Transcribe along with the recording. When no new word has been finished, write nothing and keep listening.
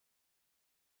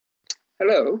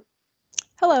Hello,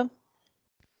 Hello.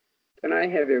 can I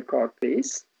have your card,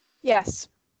 please? Yes.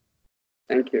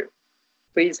 Thank you.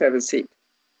 Please have a seat.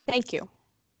 Thank you.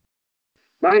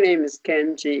 My name is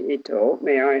Kenji Ito.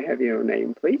 May I have your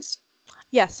name, please?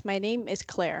 Yes, my name is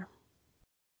Claire.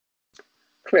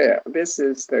 Claire, this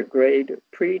is the grade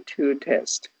pre-2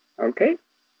 test, okay?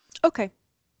 Okay,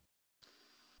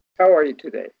 How are you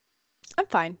today? I'm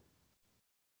fine.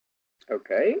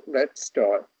 Okay, let's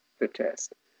start the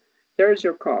test. Here's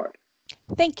your card.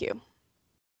 Thank you.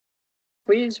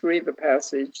 Please read the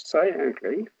passage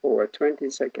silently for 20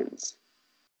 seconds.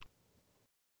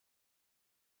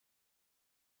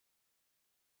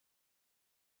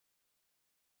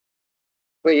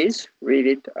 Please read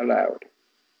it aloud.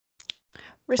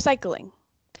 Recycling.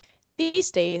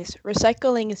 These days,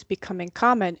 recycling is becoming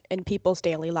common in people's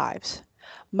daily lives.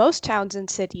 Most towns and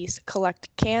cities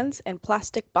collect cans and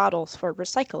plastic bottles for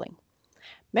recycling.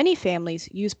 Many families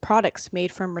use products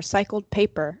made from recycled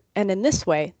paper, and in this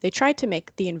way, they try to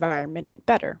make the environment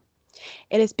better.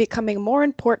 It is becoming more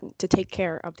important to take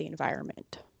care of the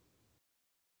environment.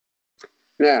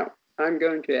 Now, I'm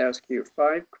going to ask you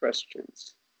 5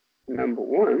 questions. Number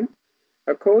 1,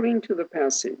 according to the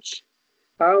passage,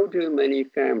 how do many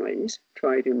families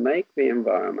try to make the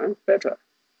environment better?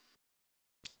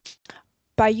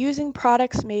 By using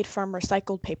products made from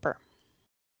recycled paper.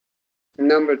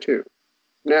 Number 2,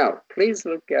 now please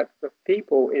look at the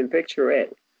people in picture A.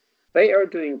 They are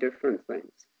doing different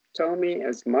things. Tell me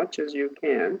as much as you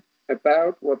can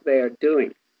about what they are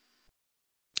doing.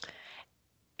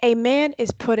 A man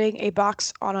is putting a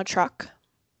box on a truck.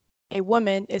 A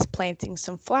woman is planting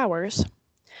some flowers.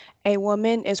 A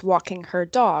woman is walking her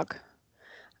dog.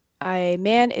 A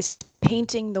man is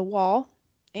painting the wall.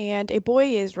 And a boy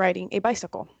is riding a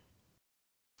bicycle.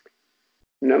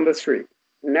 Number 3,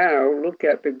 now look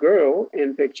at the girl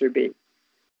in picture B.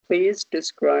 Please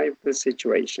describe the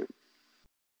situation.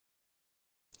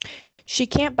 She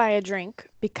can't buy a drink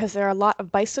because there are a lot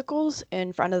of bicycles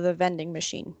in front of the vending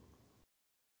machine.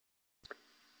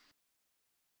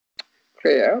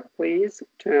 Claire, please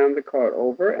turn the card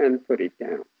over and put it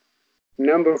down.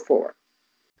 Number 4,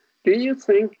 do you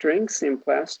think drinks in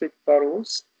plastic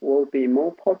bottles will be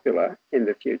more popular in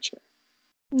the future?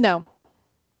 No,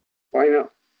 Why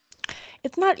not?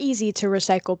 it's not easy to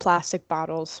recycle plastic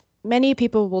bottles. Many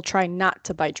people will try not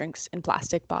to buy drinks in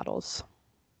plastic bottles.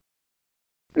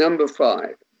 Number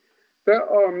 5, there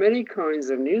are many kinds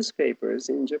of newspapers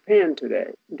in Japan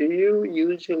today. Do you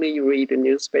usually read a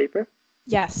newspaper?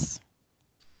 Yes,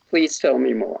 Please tell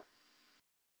me more.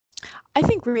 I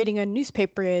think reading a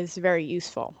newspaper is very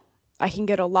useful. I can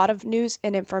get a lot of news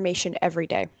and information every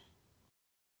day.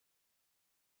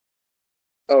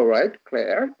 All right,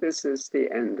 Claire, this is the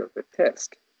end of the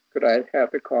test. Could I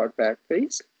have the card back,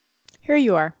 please? Here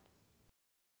you are.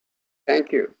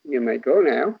 Thank you. You may go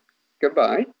now.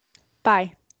 Goodbye.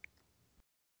 Bye.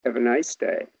 Have a nice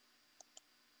day.